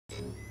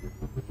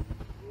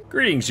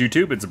Greetings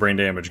YouTube, it's the Brain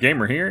Damage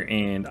Gamer here,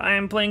 and I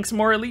am playing some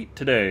more Elite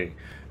today.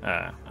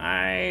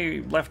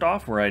 I left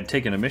off where I'd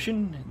taken a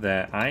mission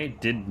that I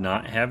did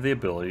not have the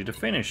ability to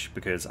finish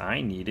because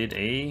I needed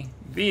a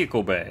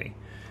vehicle bay.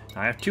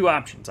 I have two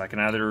options. I can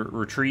either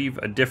retrieve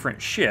a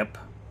different ship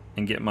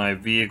and get my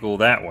vehicle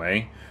that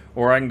way,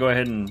 or I can go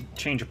ahead and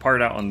change a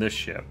part out on this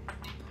ship.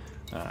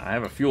 I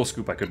have a fuel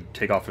scoop I could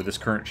take off of this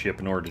current ship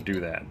in order to do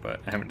that,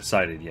 but I haven't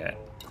decided yet.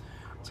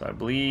 So I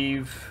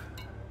believe...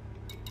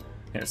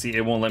 Yeah, see,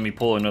 it won't let me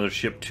pull another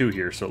ship too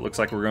here, so it looks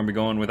like we're going to be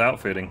going with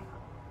outfitting.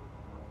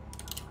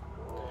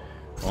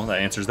 Well, that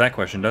answers that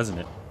question, doesn't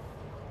it?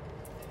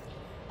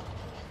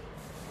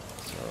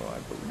 So I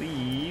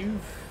believe...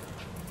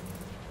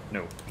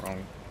 No,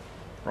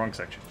 wrong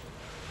section.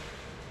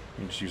 You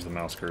can just use the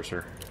mouse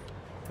cursor.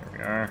 There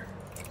we are.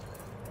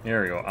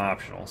 There we go,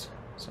 optionals.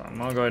 So I'm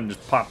going to go ahead and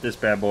just pop this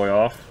bad boy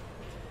off.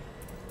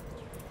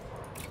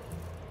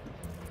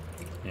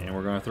 And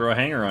we're going to throw a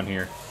hanger on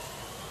here.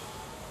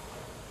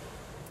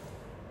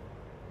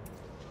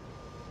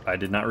 I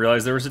did not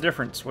realize there was a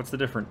difference. What's the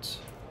difference?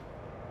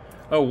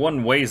 Oh,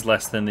 one weighs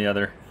less than the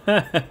other.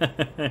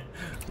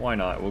 Why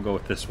not? We'll go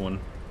with this one.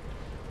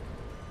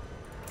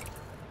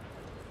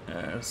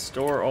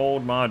 Store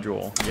old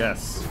module.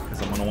 Yes,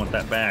 because I'm going to want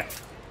that back.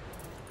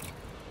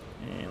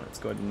 And let's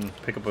go ahead and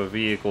pick up a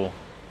vehicle.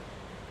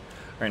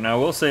 Alright, now I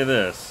will say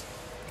this.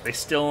 They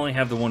still only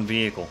have the one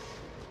vehicle.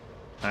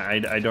 I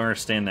don't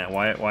understand that.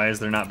 Why has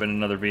there not been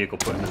another vehicle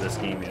put into this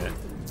game yet?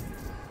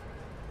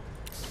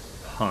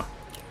 Huh.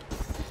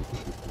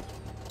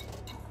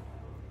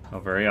 Oh,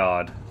 very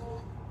odd.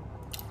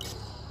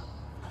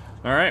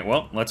 Alright,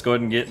 well, let's go ahead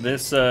and get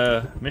this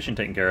mission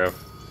taken care of.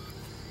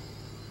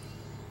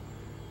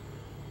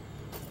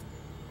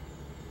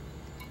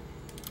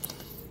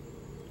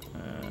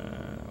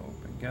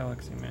 Open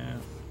galaxy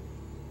map.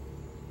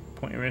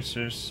 Point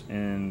erasers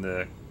in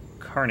the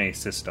Carne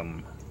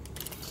system.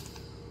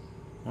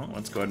 Well,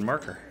 let's go ahead and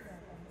mark her.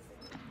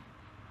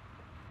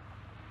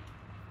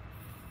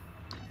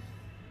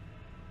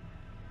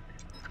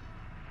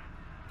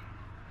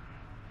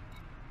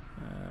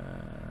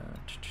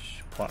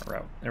 Plot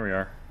route. There we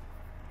are.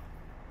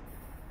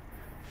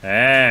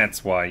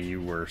 That's why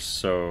you were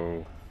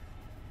so...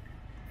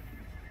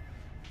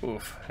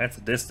 Oof, that's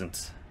a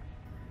distance.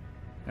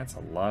 That's a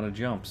lot of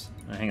jumps.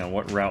 Hang on,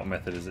 what route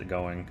method is it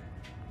going?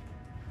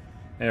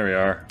 There we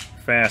are.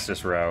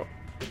 Fastest route.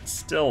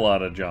 Still a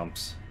lot of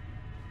jumps.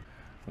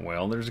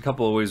 Well, there's a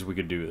couple of ways we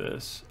could do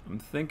this. I'm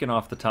thinking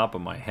off the top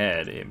of my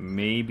head, it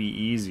may be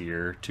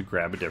easier to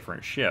grab a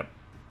different ship.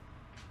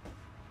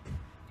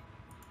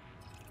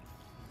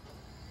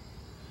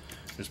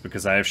 Just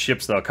because I have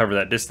ships that'll cover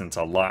that distance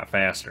a lot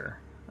faster.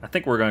 I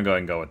think we're going to go ahead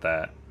and go with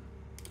that.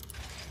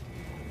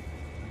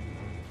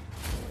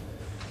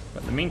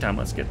 But in the meantime,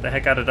 let's get the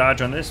heck out of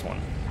Dodge on this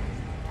one.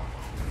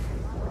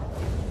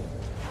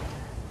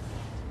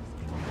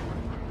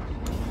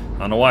 I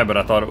don't know why, but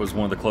I thought it was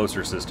one of the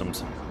closer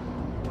systems.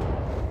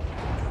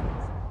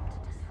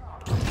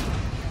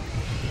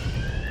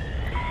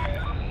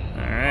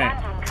 Alright.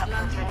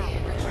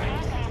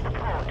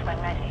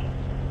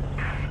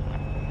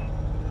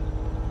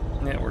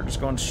 Yeah, we're just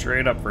going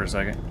straight up for a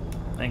second.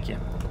 Thank you.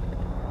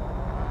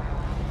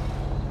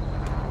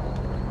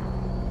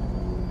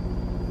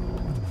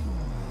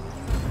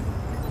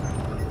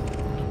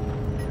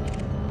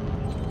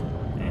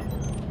 Yeah.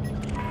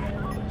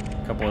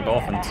 Couple of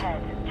dolphins.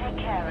 Take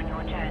care on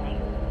your journey.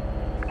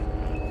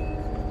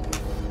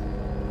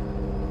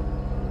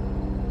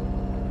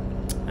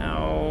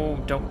 Oh,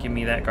 don't give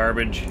me that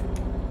garbage.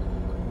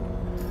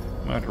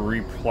 I'm gonna have to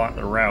replot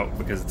the route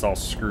because it's all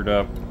screwed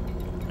up.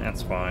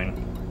 That's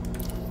fine.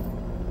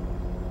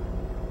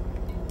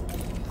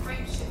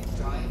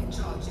 Drive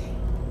charging.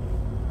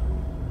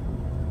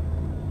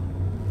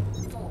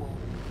 4,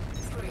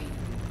 3,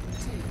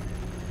 2,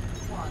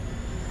 1,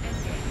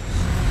 engage.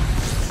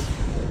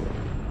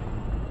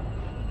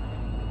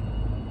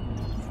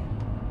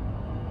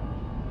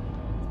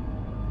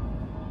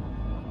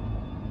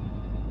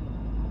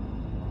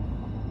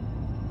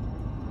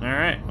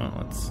 Alright, well,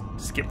 let's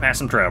just get past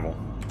some travel.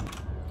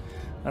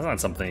 That's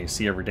not something you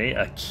see every day.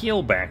 A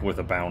keelback with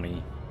a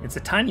bounty. It's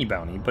a tiny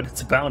bounty, but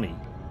it's a bounty.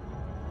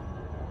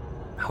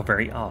 How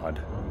very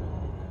odd.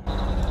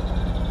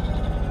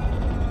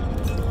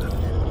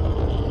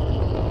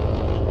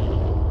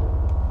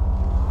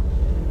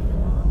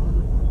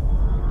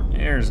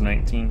 There's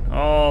 19,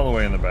 all the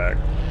way in the back.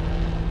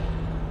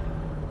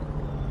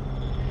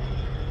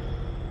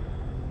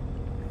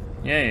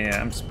 Yeah,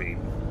 I'm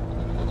speeding.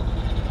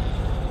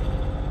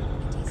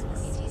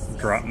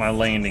 Drop my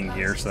landing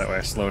gear so that way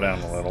I slow down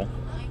a little.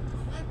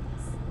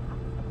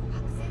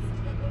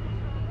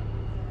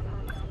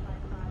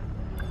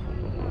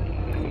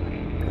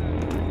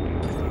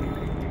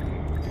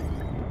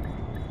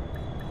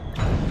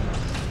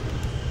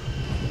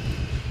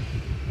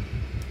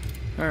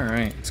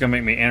 Alright, it's gonna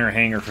make me enter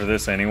hangar for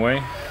this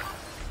anyway.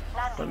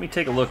 Let me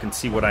take a look and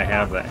see what I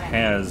have that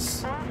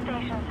has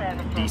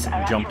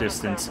decent jump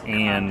distance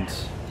and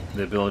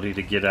the ability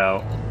to get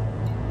out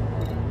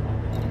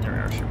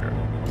shipyard.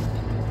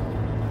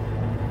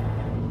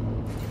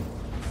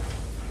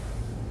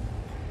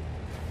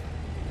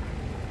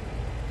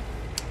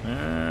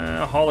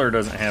 Hauler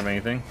doesn't have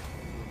anything.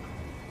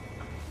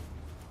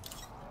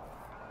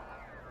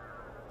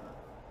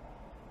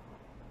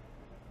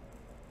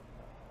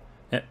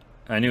 Yeah,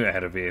 I knew it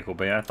had a vehicle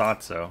bay. I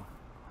thought so.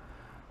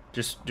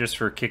 Just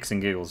for kicks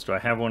and giggles. Do I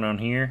have one on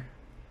here?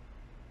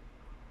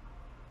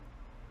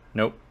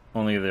 Nope.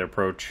 Only the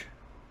approach.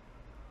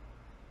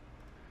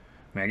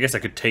 I mean, I guess I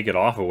could take it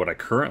off of what I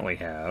currently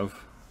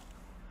have.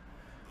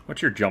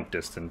 What's your jump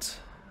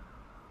distance?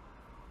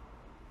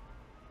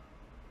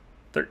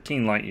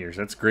 13 light years.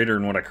 That's greater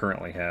than what I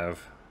currently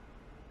have.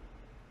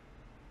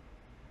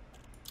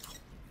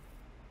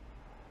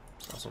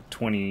 It's also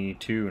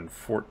 22 and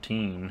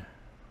 14.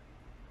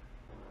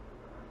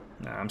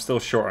 Nah, I'm still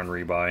short on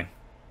rebuy.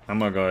 I'm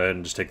gonna go ahead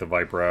and just take the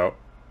Viper out.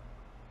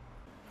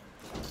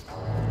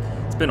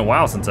 It's been a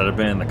while since I've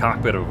been in the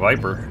cockpit of a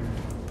Viper.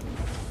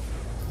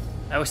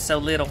 I was so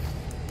little.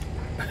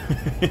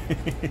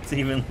 It's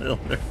even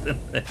littler than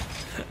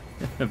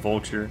the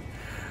Vulture.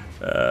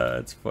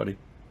 It's funny.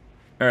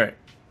 Alright.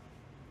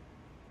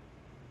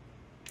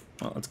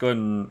 Well, let's go ahead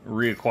and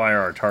reacquire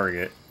our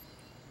target.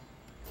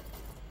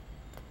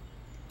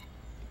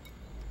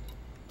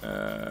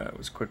 It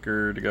was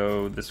quicker to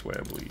go this way,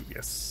 I believe.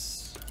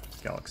 Yes.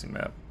 Galaxy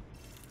map.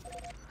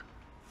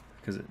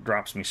 Because it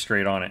drops me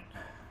straight on it.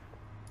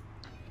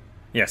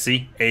 Yeah,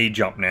 see? A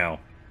jump now.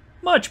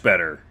 Much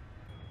better.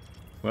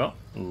 Well,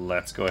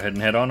 let's go ahead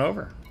and head on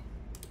over.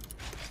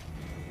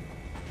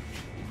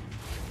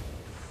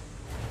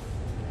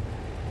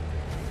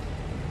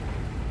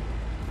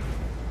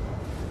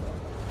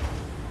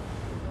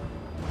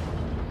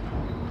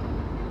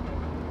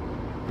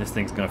 This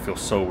thing's gonna feel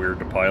so weird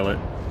to pilot.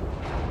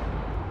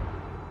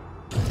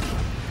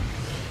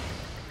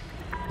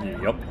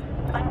 Yep.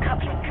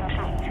 Uncoupling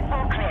complete.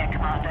 All clear,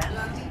 Commander.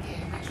 Landing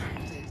gear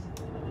retracted.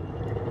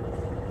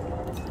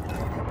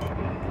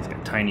 It's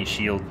got tiny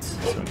shields,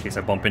 so in case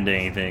I bump into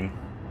anything.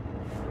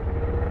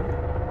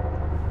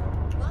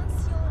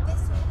 Once your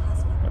vessel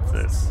has What's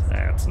this?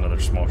 Ah, it's another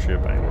small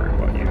ship. I ain't worried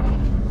about you.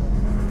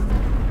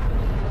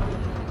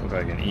 Look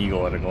like an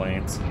eagle at a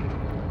glance.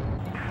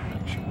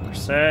 Make sure we're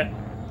set.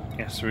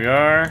 Yes, we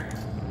are.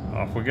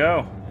 Off we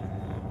go.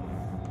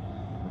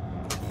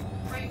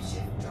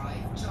 frameshift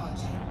drive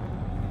charging.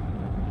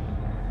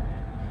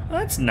 Well,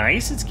 that's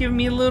nice. It's giving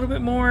me a little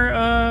bit more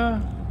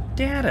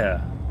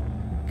data.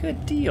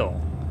 Good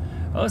deal.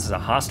 Oh, this is a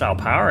hostile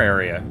power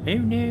area. Oh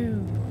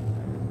no.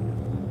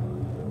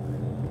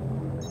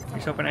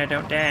 Just hoping I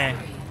don't die.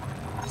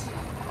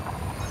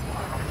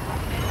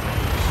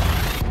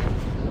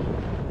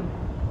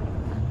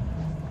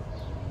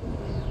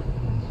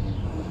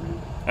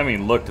 I haven't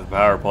even looked at the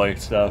power play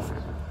stuff.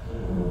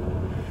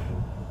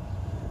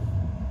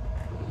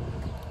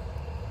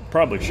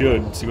 Probably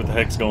should see what the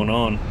heck's going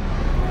on.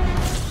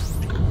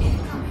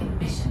 Incoming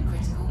mission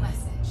critical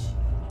message.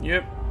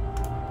 Yep.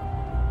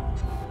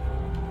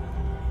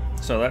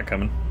 Saw that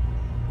coming.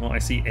 Well, I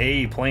see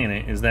a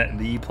planet. Is that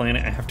the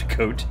planet I have to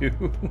go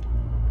to?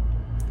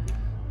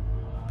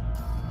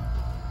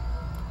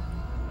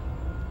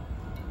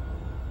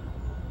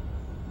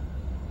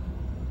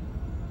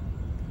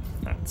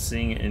 Not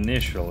seeing it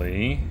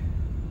initially.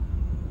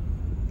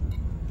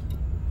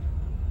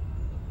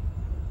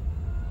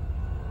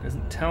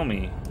 Doesn't tell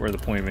me where the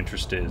point of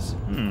interest is.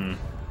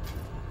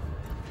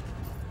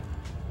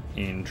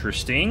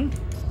 Interesting.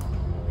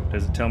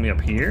 Does it tell me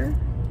up here?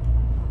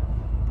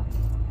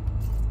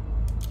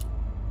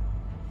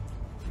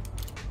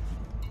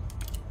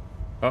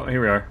 Oh,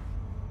 here we are.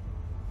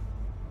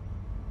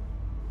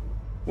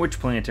 Which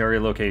planetary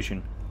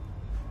location?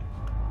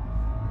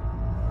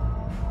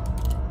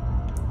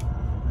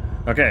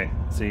 Okay,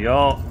 so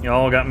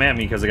y'all got mad at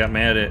me because I got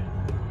mad at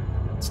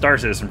Star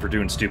Citizen for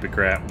doing stupid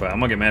crap, but I'm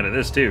gonna get mad at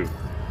this too.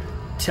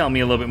 Tell me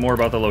a little bit more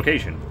about the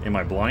location. Am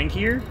I blind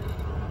here?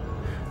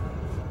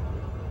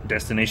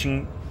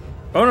 Destination?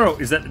 Oh no,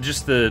 is that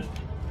just the...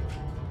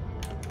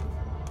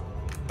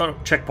 Oh, no,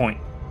 checkpoint.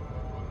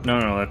 No,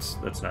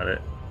 that's not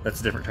it. That's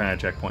a different kind of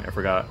checkpoint, I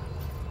forgot.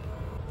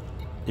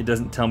 It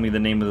doesn't tell me the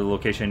name of the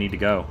location I need to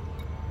go.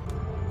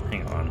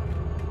 Hang on.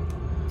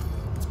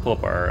 Let's pull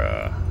up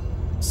our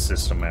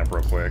system map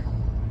real quick.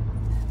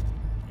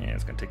 Yeah,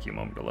 it's gonna take you a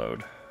moment to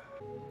load.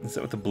 Is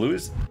that what the blue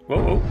is?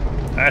 Whoa,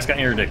 whoa. I just got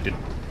interdicted.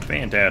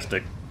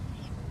 Fantastic.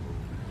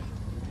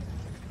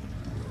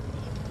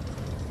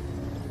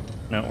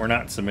 No, we're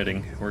not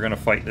submitting. We're gonna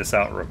fight this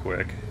out real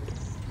quick.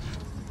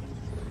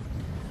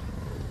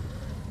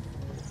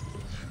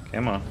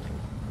 Come on.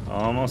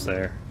 Almost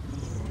there.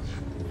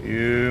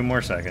 Few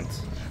more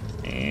seconds.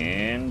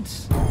 And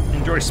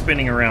enjoy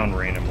spinning around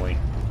randomly.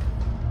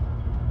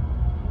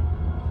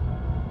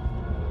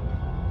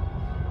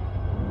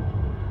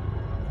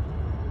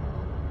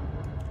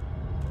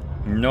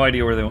 No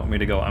idea where they want me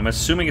to go. I'm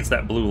assuming it's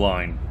that blue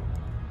line.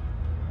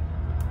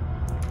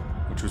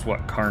 Which was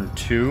what, Karn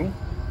 2?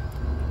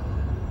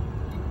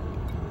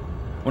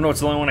 Oh no, it's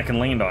the only one I can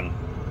land on.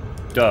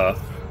 Duh.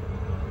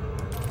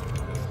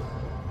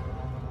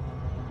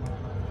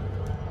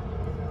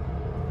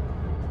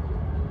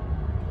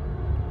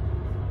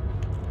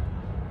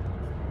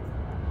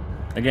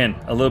 Again,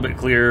 a little bit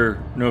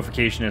clearer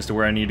notification as to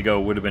where I need to go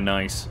would have been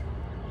nice.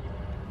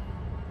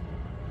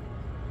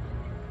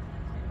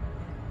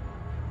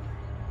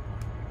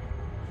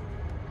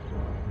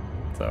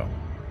 So,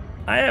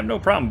 I have no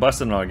problem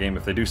busting on a game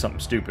if they do something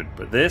stupid,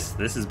 but this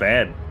is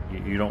bad.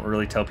 You don't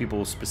really tell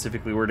people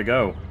specifically where to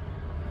go.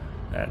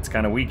 That's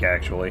kind of weak,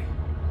 actually.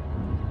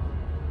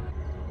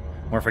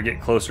 Or if I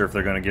get closer, if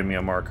they're going to give me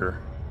a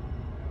marker.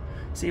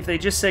 See, if they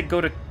just said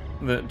go to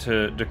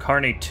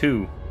Carne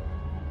 2,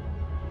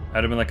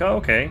 I'd have been like, oh,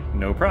 okay,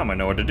 no problem, I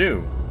know what to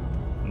do.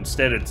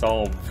 Instead, it's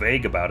all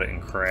vague about it and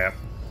crap.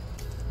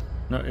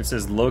 No, it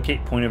says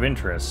locate point of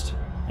interest.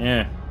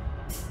 Yeah.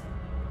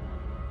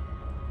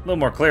 A little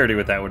more clarity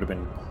with that would have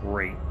been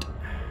great.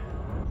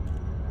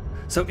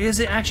 So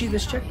is it actually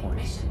this checkpoint?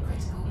 Mission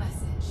critical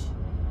message.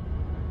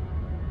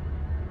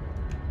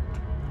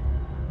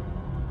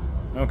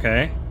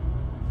 Okay.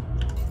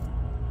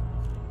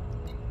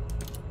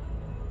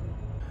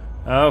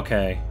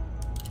 Okay.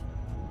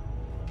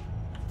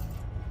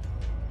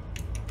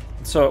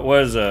 So it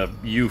was a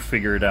you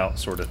figure it out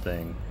sort of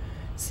thing.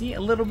 See,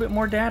 a little bit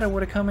more data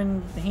would have come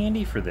in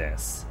handy for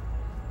this.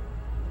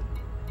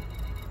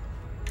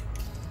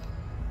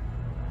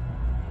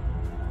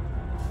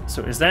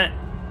 So is that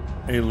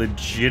a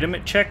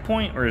legitimate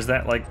checkpoint, or is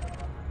that like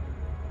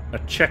a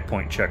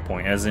checkpoint,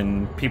 as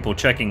in people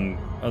checking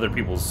other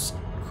people's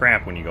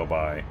crap when you go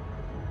by?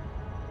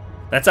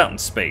 That's out in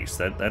space.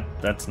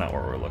 That's not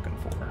what we're looking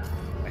for.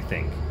 I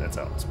think that's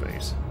out in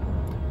space.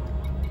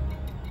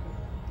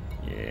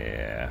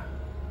 Yeah.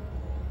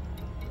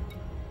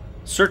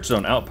 Search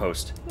zone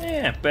outpost.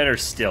 Yeah, better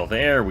still.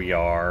 There we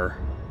are.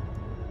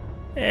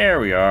 There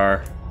we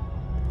are.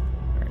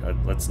 All right,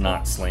 let's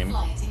not slam.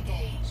 Flight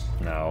engaged.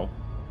 No.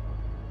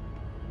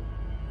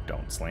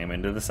 Don't slam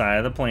into the side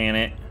of the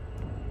planet.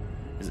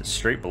 Is it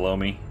straight below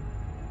me?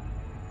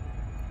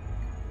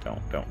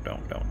 Don't.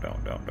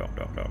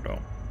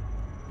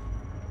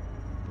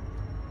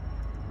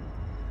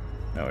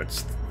 No,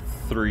 it's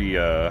 3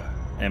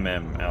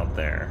 mm out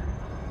there.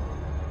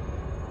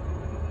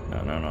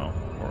 No.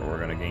 We're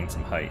gonna gain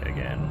some height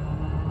again.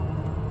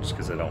 Just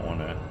because I don't want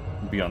to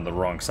be on the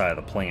wrong side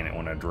of the planet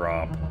when I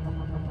drop.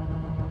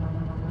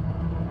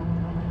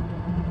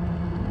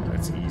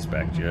 Let's ease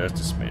back just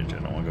a smidge. I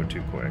don't want to go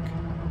too quick.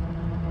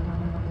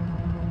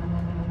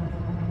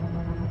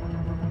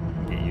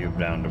 Get you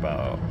down to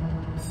about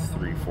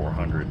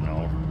 300-400 and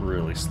I'll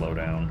really slow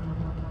down.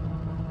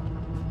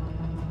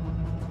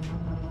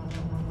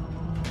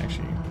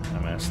 Actually,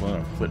 I'm at a slow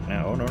enough clip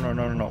now. Oh,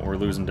 no. We're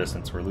losing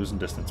distance.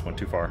 Went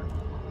too far.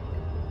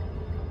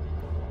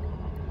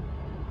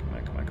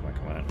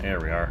 Come on. There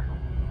we are.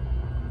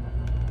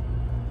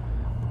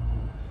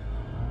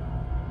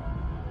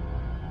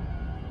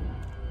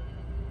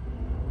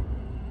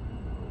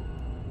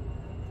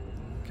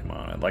 Come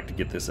on, I'd like to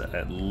get this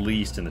at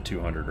least in the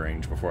 200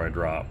 range before I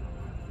drop.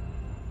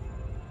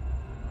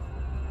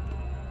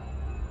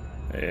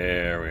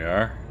 There we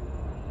are.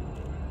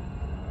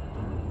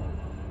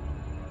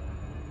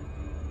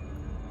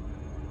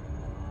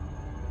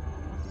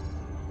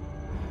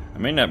 I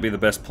may not be the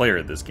best player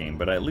at this game,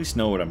 but I at least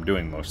know what I'm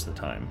doing most of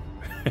the time.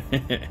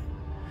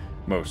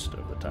 Most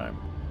of the time.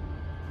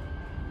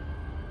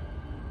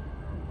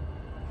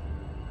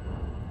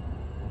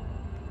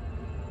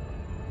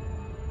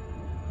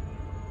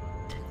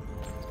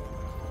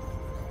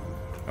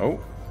 Oh.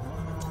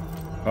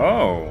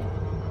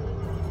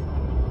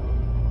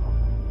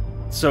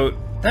 So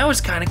that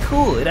was kind of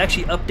cool. It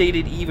actually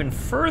updated even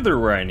further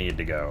where I needed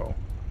to go.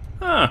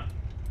 Huh.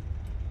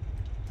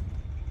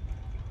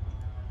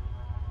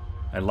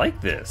 I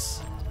like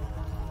this.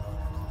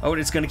 Oh,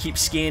 and it's going to keep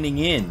scanning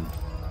in.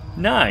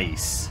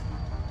 Nice.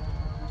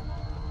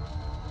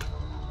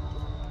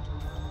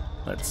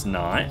 Let's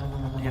not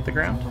hit the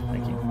ground.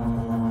 Thank you.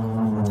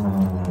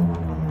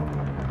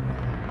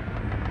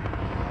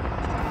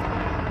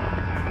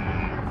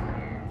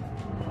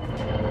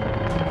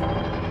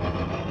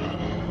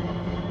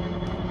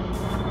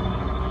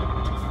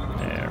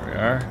 There we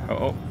are.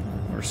 Oh,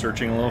 we're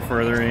searching a little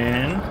further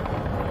in.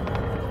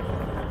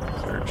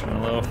 Searching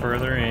a little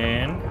further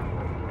in.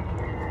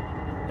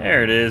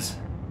 There it is.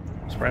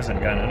 I'm surprised I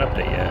haven't gotten an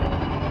update yet.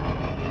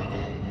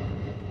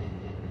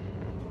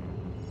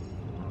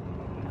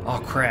 Oh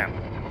crap.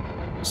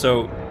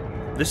 So,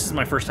 this is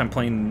my first time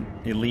playing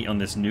Elite on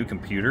this new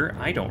computer.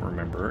 I don't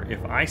remember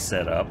if I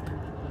set up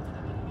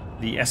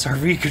the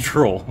SRV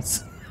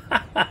controls.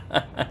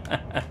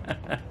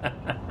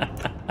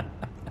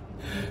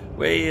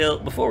 Well,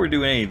 before we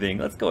do anything,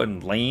 let's go ahead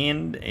and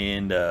land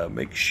and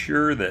make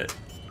sure that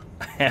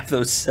I have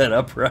those set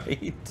up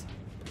right.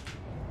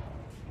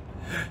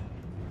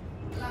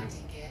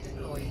 Landing gear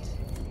deployed.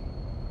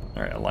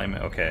 Alright,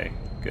 alignment, okay.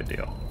 Good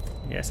deal.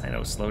 Yes, I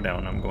know, slow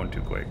down, I'm going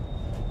too quick.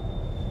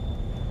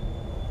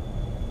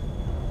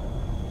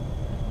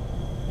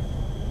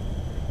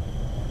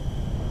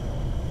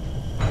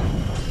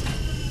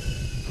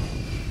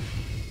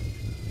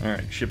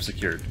 Alright, ship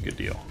secured, good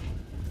deal.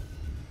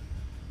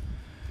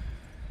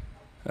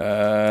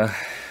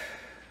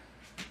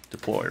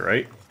 Deploy,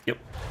 right? Yep.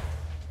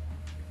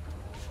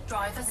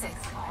 Driver 6.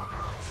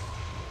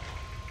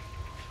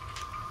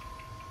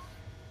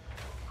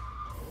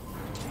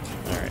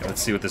 Alright, let's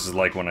see what this is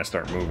like when I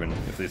start moving.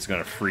 If it's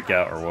gonna freak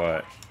out or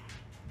what.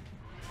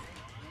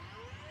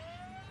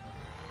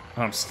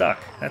 Oh, I'm stuck.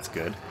 That's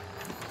good.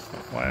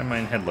 Why am I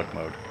in headlock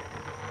mode?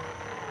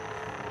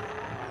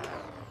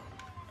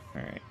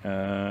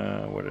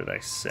 Alright, what did I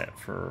set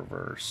for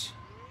reverse?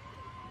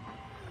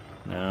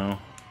 No.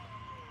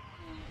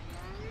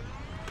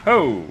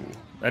 Oh!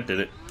 That did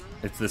it.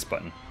 It's this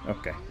button.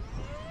 Okay.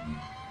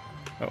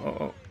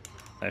 Oh.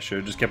 I should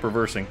have just kept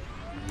reversing.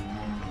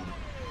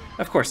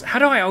 Of course, how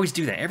do I always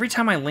do that? Every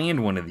time I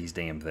land one of these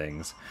damn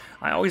things,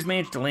 I always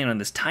manage to land on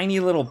this tiny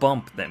little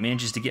bump that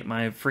manages to get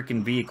my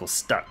freaking vehicle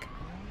stuck.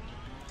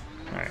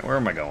 Alright, where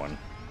am I going?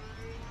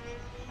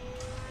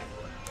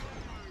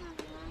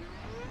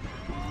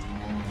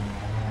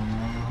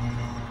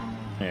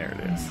 There it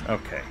is.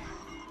 Okay.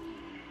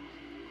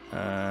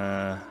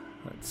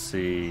 Let's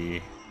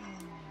see.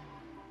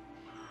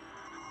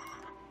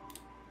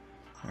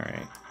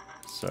 Alright.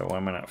 So why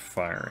am I not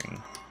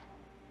firing?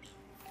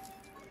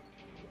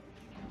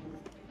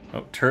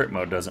 Oh, turret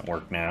mode doesn't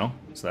work now,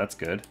 so that's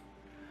good.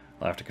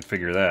 I'll have to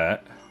configure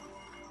that.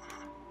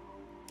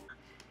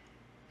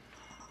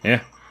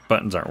 Yeah,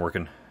 buttons aren't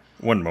working.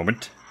 One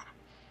moment.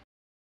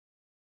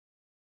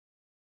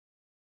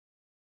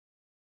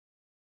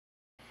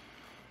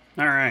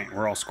 Alright,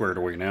 we're all squared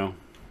away now.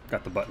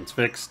 Got the buttons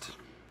fixed.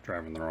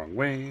 Driving the wrong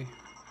way.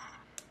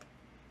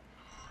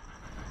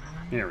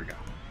 There we go.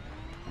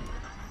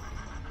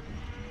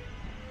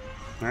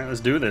 Alright,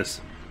 let's do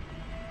this.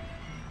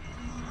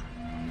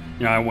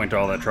 You know, I went to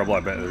all that trouble.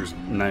 I bet there's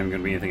not even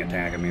going to be anything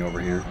attacking me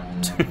over here.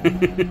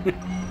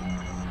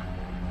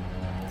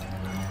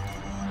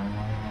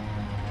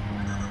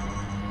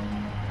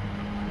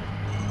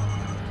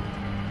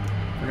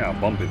 Look how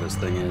bumpy this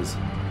thing is.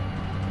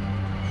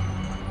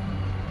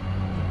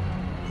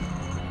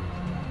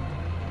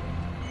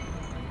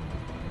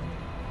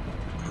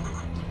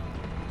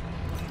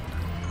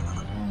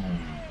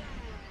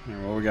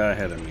 Alright, what we got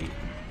ahead of me?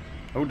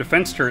 Oh,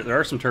 defense turret. There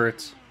are some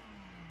turrets.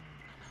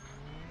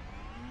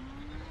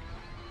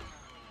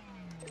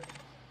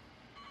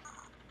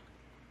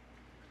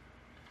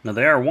 Now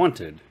they are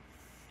wanted.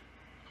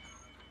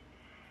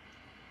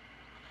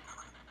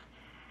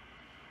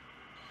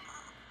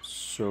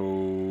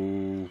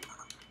 So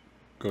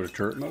go to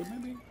turret mode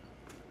maybe?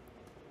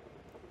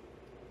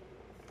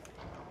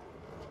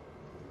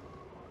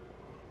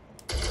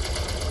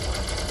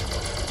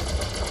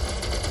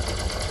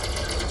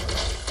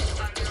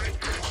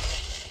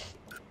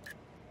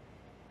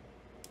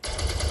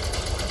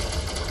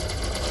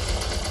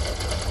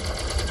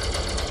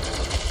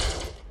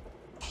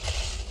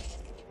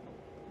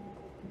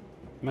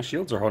 My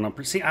shields are holding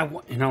up. See,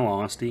 in all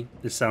honesty,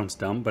 this sounds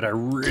dumb, but I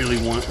really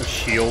want a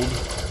shield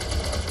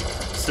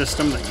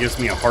system that gives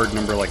me a hard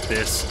number like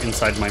this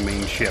inside my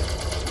main ship.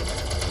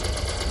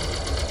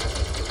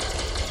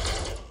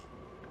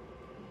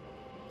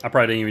 I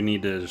probably didn't even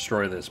need to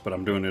destroy this, but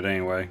I'm doing it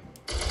anyway.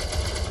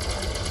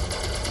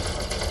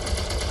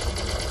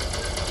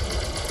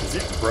 Is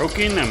it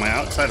broken? Am I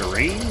outside of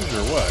range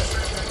or what?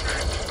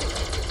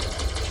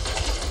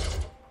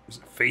 Is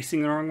it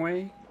facing the wrong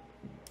way?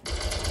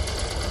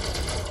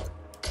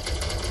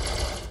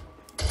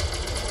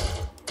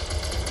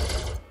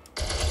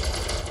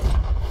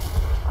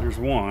 There's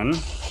one.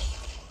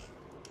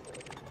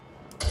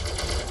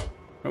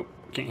 Oh,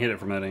 can't hit it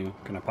from that angle.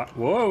 Can I pop?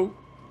 Whoa!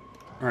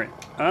 Alright.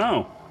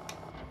 Oh!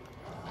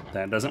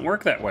 That doesn't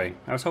work that way.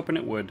 I was hoping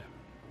it would.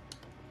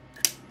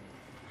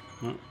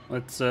 Well,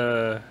 let's do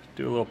a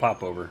little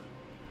pop over.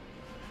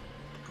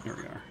 Here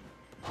we are.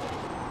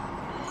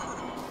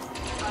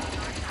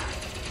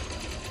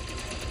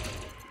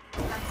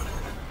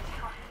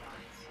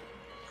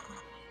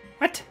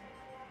 What?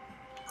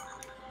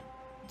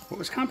 What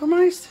was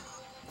compromised?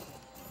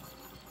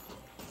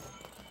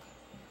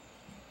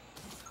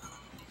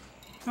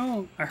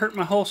 Oh, I hurt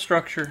my whole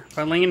structure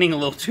by landing a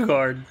little too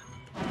hard.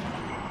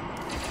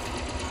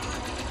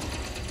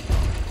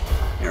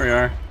 Here we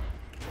are.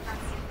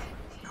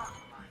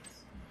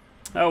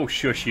 Oh,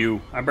 shush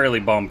you. I barely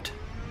bumped.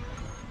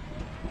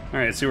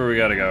 Alright, let's see where we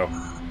gotta go.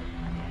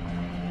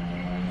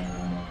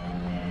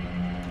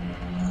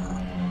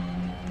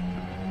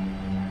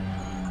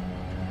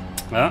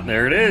 Well,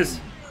 there it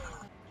is.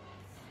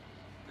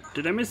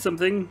 Did I miss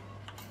something?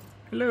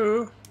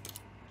 Hello?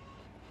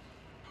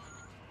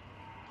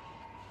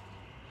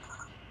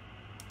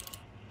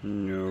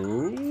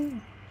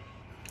 No.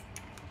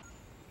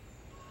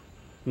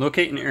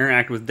 Locate and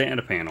interact with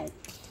data panel.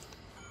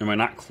 Am I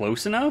not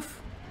close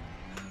enough?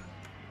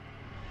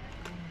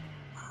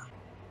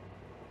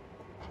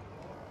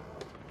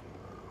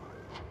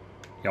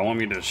 Y'all want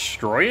me to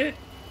destroy it?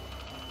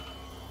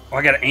 Oh,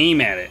 I gotta aim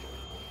at it.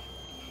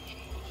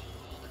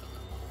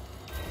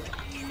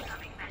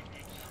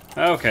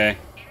 Okay.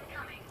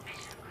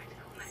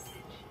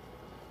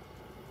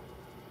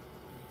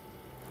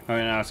 Oh,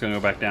 now it's gonna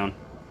go back down.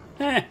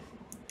 Eh.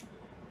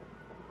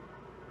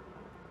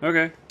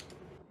 Okay.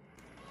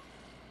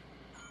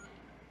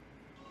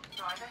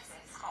 Driver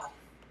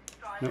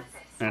Nope,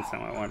 that's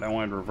not what I wanted. I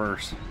wanted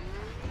reverse.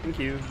 Thank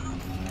you.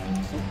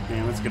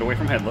 And let's get away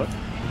from headlook.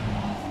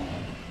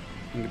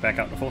 And get back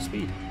out to full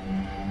speed.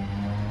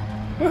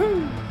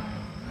 Woohoo!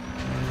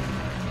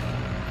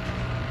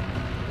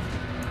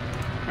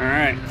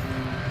 Alright.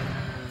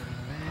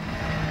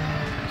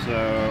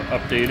 So,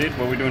 updated.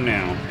 What are we doing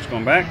now? Just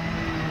going back?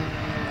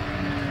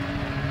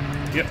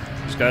 Yep,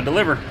 just gotta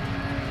deliver.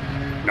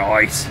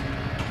 Nice.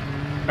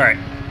 Alright.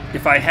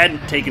 If I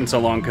hadn't taken so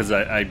long because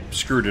I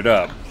screwed it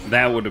up,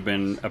 that would have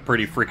been a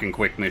pretty freaking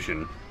quick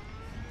mission.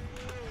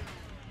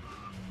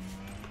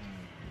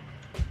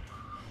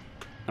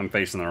 I'm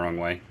facing the wrong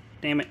way.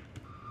 Damn it.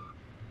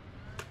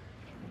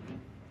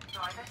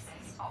 Drive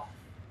assist off.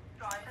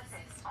 Drive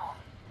assist off.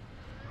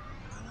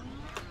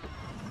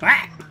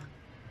 Ah!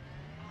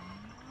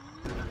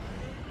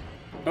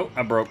 Oh,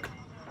 I broke.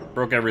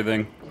 Broke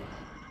everything.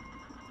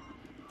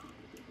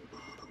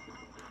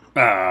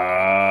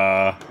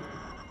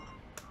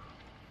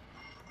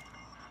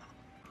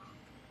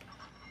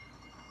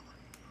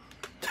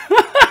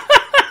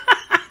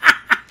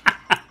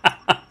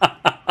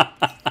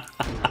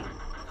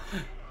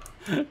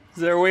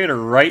 Is there a way to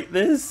write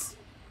this?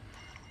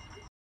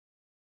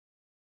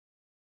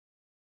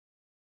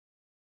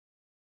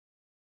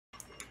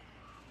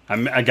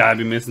 I gotta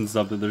be missing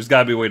something. There's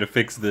gotta be a way to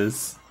fix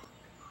this.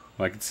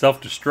 Well, I could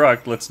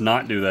self-destruct. Let's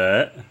not do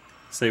that.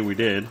 Say we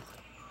did.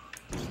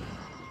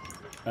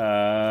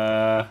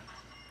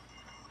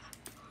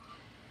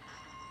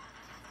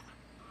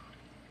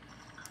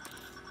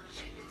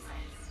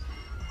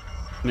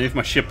 Maybe if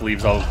my ship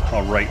leaves,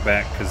 I'll write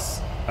back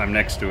because I'm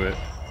next to it.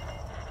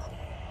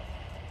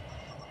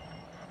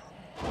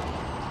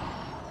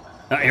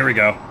 Ah, here we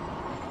go.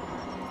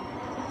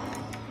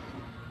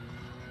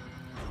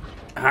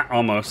 Ah,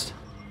 almost.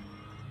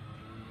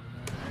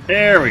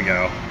 There we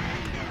go.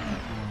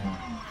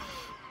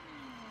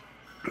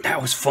 That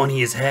was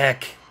funny as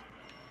heck.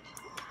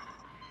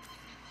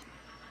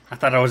 I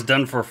thought I was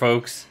done for,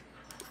 folks.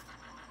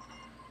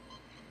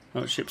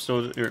 Oh, ship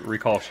still...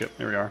 Recall ship.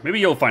 There we are. Maybe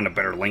you'll find a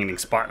better landing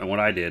spot than what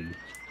I did.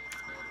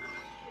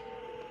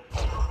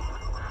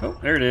 Oh,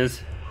 there it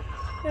is.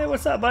 Hey,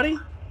 what's up, buddy?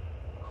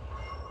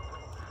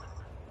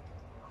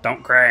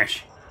 Don't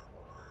crash.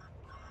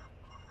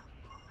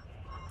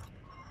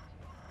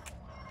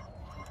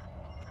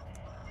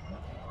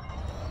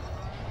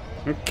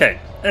 Okay,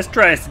 let's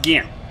try this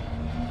again.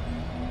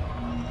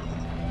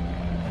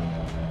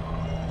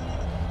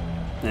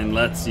 And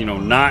let's, you know,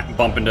 not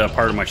bump into a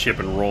part of my ship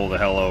and roll the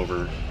hell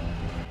over.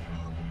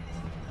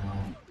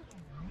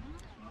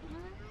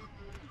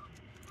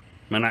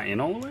 Am I not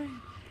in all the way?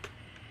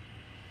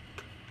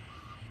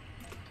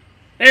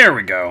 There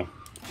we go.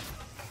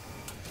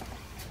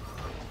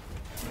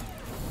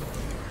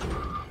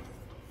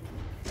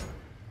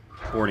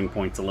 Boarding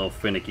point's a little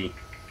finicky.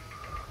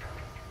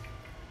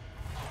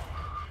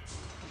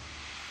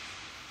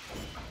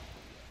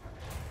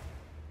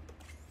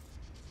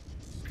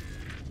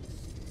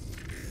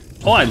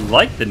 Oh, I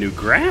like the new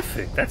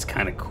graphic. That's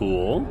kind of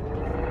cool.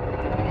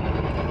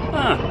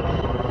 Huh.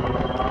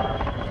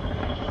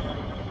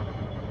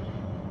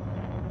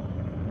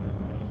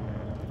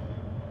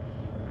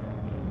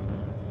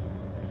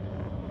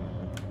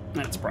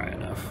 That's probably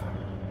enough.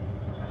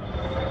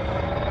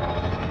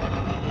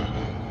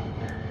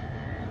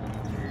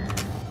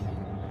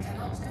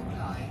 Cannot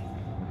comply.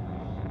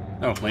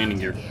 Oh, landing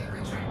gear.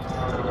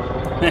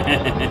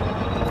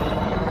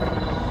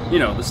 You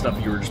know, the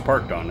stuff you were just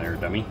parked on there,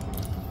 dummy.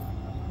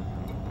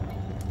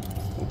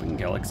 Open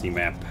galaxy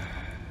map.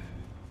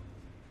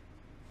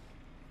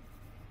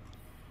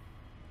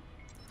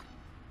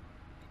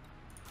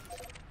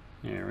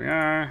 There we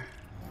are.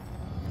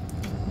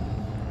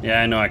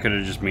 Yeah, I know I could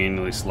have just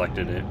manually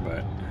selected it,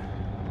 but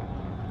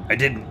I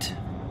didn't.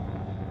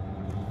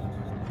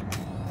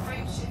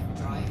 Frameshift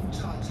drive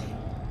charging.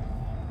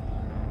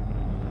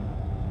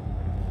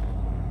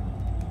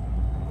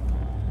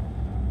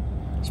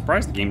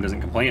 Surprised the game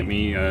doesn't complain at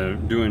me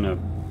doing a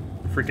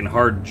freaking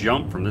hard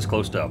jump from this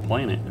close to a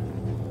planet. 3, 2,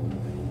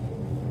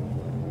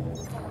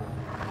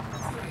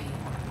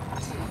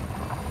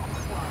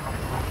 1.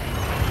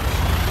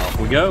 Off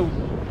we go.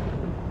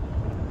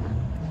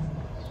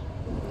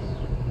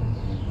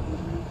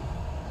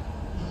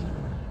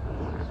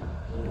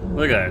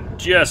 Look at that,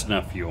 just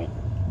enough fuel.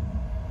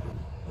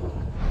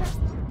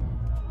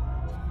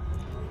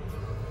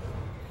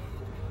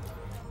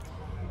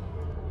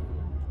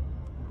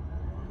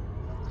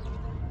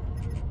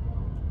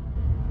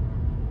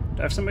 Do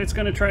I have somebody that's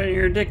gonna try to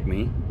interdict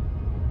me?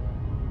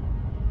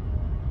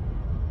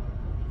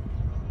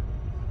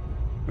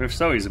 If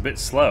so, he's a bit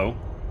slow.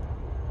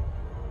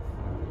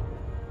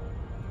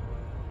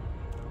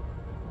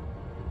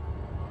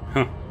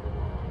 Huh.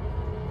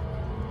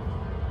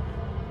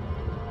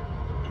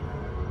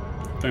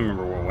 Don't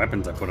remember what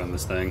weapons I put on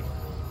this thing.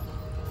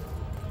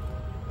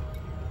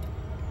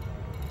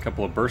 A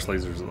couple of burst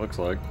lasers, it looks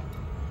like.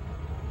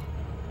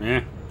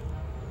 Yeah.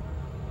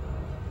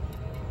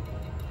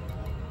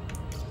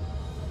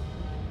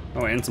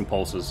 Oh, and some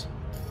pulses.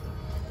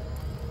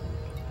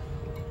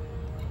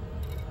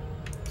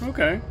 Oh,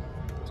 Okay.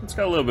 So it's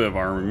got a little bit of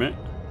armament.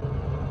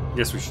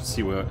 Guess we should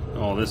see what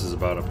all this is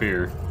about up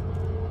here.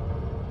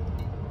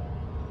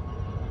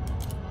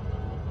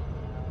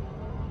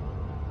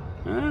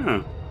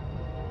 Ah.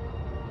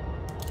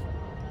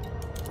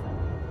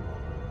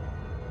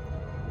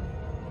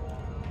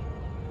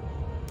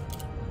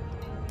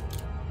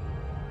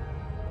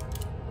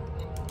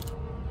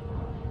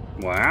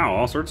 Wow,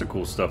 all sorts of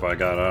cool stuff I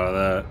got out of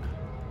that.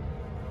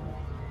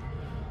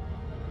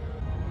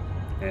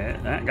 Yeah,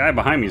 that guy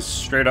behind me is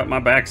straight up my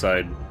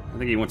backside. I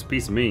think he wants a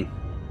piece of me.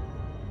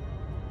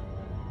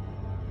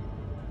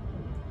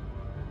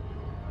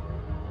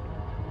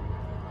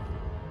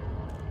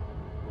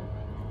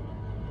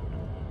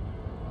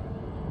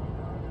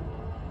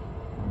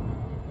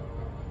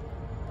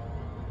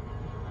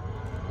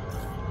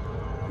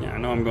 Yeah, I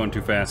know I'm going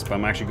too fast, but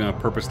I'm actually going to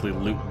purposely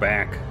loop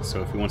back,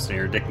 so if he wants to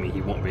interdict me, he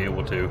won't be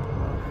able to.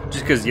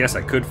 Just because, yes,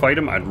 I could fight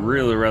him, I'd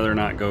really rather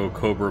not go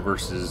Cobra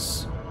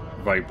versus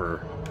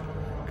Viper,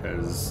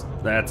 because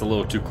that's a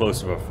little too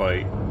close of a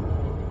fight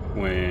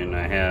when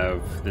I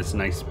have this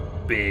nice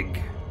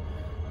big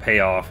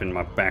payoff in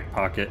my back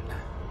pocket.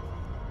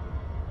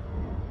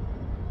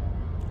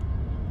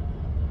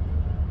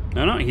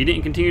 No, he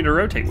didn't continue to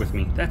rotate with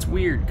me. That's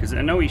weird, because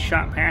I know he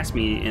shot past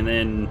me and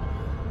then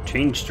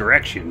changed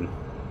direction.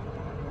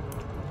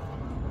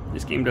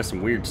 This game does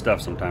some weird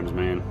stuff sometimes,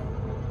 man.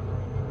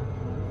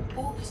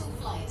 Orbital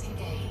flight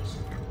engaged.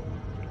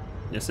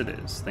 Yes, it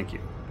is. Thank you.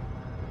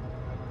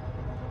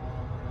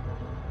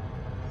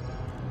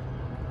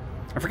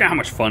 I forgot how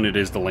much fun it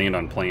is to land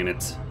on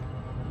planets.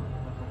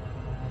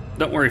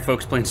 Don't worry,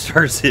 folks, playing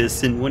Star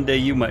Citizen, one day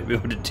you might be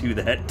able to do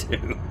that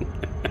too.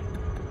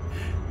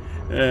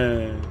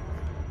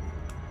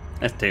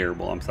 That's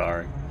terrible, I'm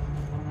sorry.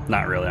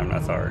 Not really, I'm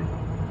not sorry.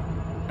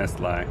 That's a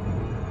lie.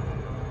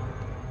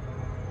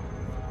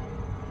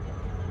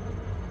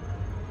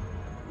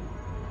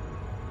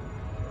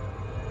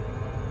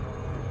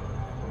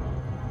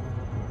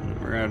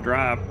 We're gonna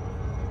drop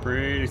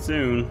pretty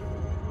soon.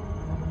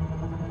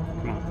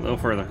 Come on, a little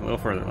further, a little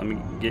further. Let me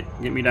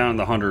get me down in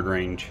the 100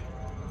 range.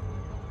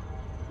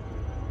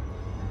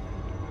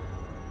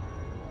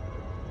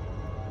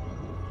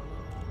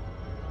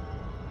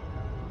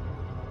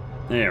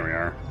 There we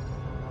are.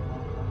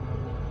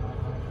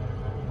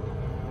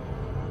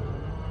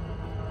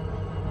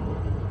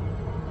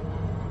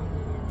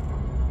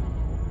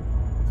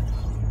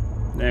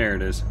 There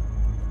it is.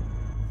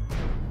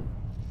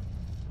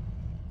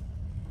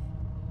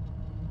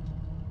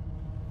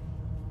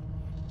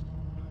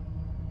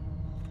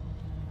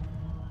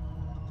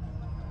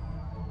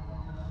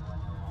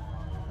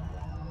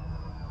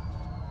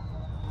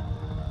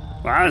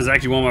 Wow, this is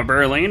actually one of my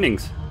better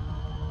landings.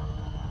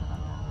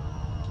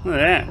 Look at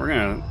that. We're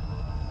gonna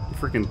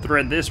freaking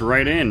thread this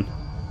right in.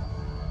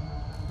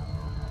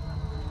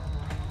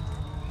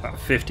 About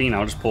 15,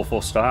 I'll just pull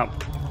full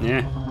stop.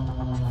 Yeah.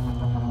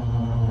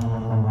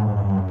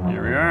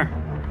 Here we are.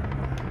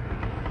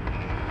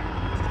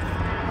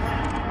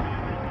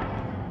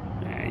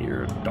 Yeah,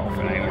 you're a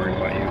dolphin. I ain't worried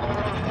about you.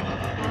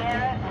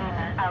 Sierra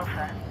Luna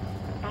Alpha.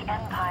 The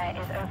Empire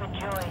is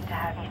overjoyed to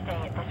have you stay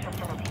at this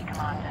facility,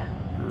 Commander.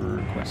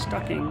 Request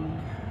docking.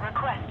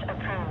 Request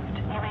approved.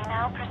 You may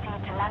now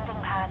proceed to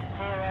landing pad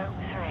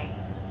 03.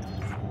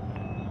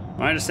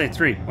 Why did I just say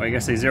 3? Why you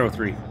gotta say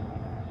 03? A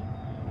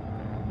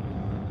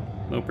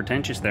little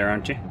pretentious there,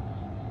 aren't you?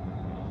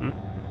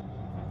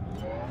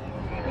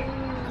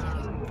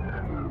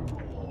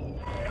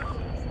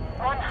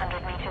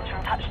 100 meters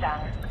from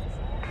touchdown.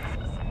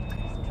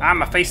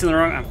 I'm facing the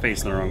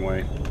wrong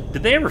way.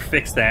 Did they ever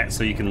fix that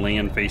so you can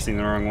land facing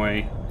the wrong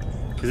way?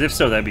 Because if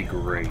so, that'd be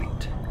great.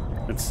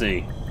 Let's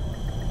see.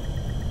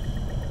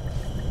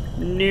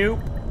 Nope.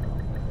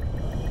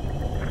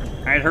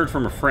 I had heard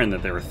from a friend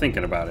that they were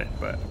thinking about it,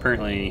 but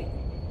apparently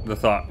the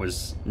thought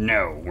was,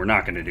 no, we're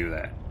not going to do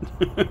that.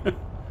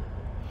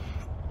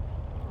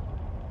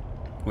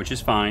 Which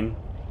is fine.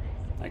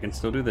 I can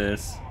still do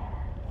this.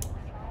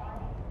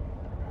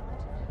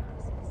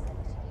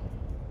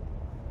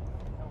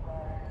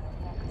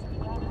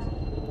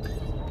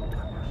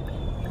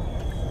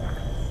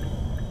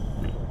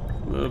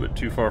 A little bit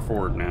too far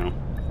forward now.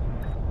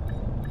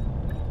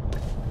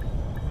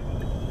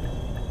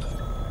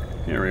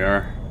 Here we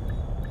are.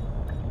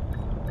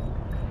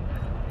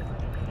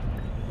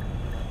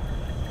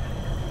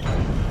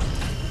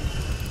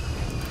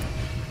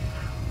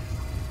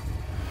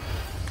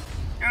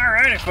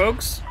 Alrighty,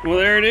 folks. Well,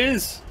 there it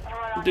is.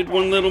 Did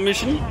one little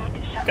mission.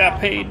 Got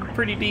paid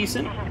pretty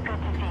decent. It is good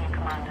to see you,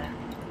 Commander.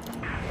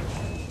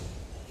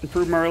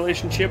 Improved my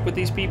relationship with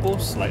these people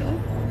slightly.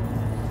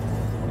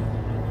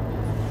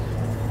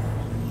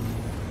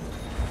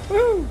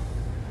 Woo!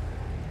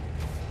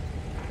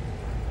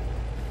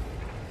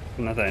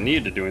 Not that I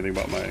needed to do anything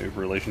about my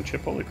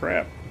relationship. Holy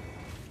crap.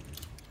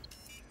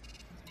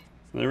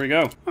 There we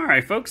go.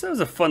 Alright, folks. That was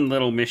a fun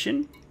little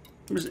mission.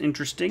 It was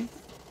interesting.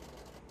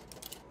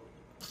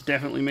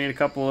 Definitely made a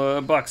couple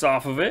of bucks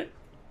off of it.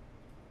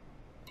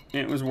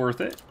 It was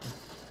worth it.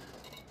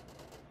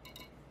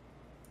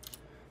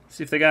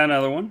 See if they got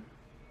another one.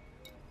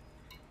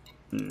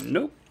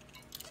 Nope.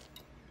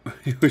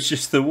 It was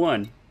just the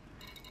one.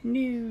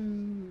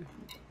 No.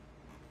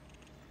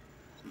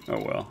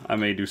 Oh well, I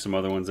may do some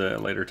other ones at a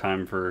later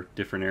time for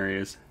different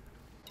areas.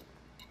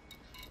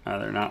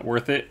 Either not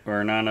worth it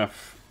or not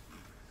enough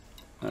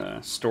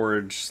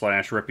storage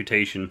 /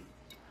 reputation.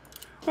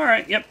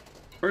 Alright, yep.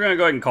 We're going to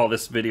go ahead and call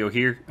this video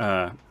here.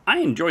 I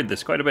enjoyed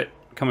this quite a bit,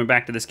 coming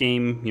back to this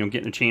game, you know,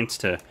 getting a chance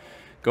to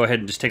go ahead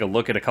and just take a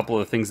look at a couple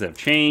of the things that have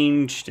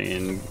changed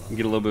and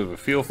get a little bit of a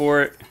feel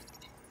for it.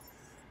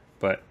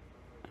 But,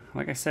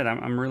 like I said,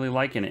 I'm really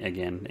liking it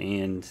again,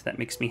 and that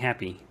makes me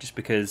happy, just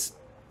because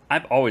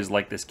I've always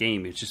liked this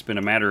game. It's just been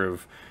a matter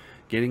of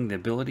getting the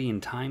ability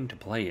and time to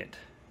play it.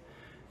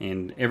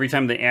 And every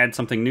time they add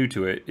something new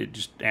to it, it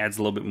just adds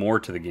a little bit more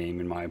to the game,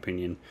 in my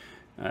opinion,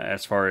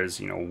 as far as,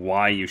 you know,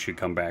 why you should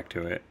come back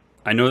to it.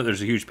 I know that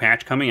there's a huge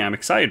patch coming. I'm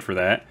excited for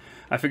that.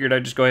 I figured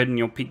I'd just go ahead and,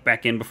 you know, peek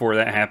back in before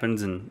that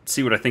happens and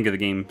see what I think of the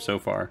game so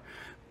far.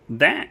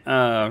 That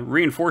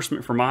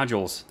reinforcement for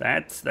modules,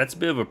 that's a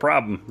bit of a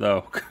problem,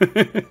 though.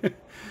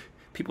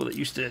 People that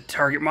used to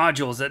target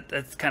modules,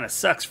 that kind of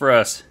sucks for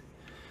us.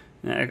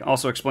 That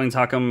also explains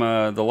how come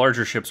the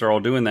larger ships are all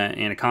doing that,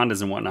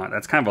 Anacondas and whatnot.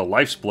 That's kind of a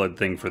life's blood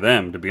thing for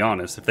them, to be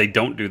honest. If they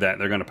don't do that,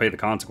 they're going to pay the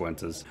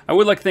consequences. I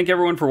would like to thank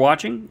everyone for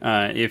watching.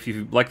 If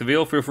you like the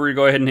video, feel free to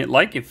go ahead and hit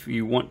like. If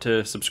you want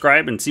to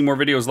subscribe and see more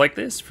videos like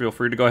this, feel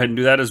free to go ahead and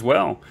do that as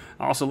well.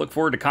 I also look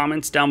forward to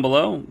comments down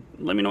below.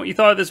 Let me know what you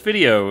thought of this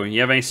video.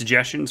 You have any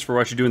suggestions for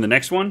what I should do in the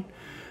next one?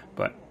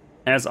 But,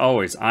 as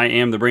always, I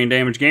am the Brain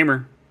Damage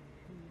Gamer.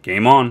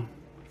 Game on.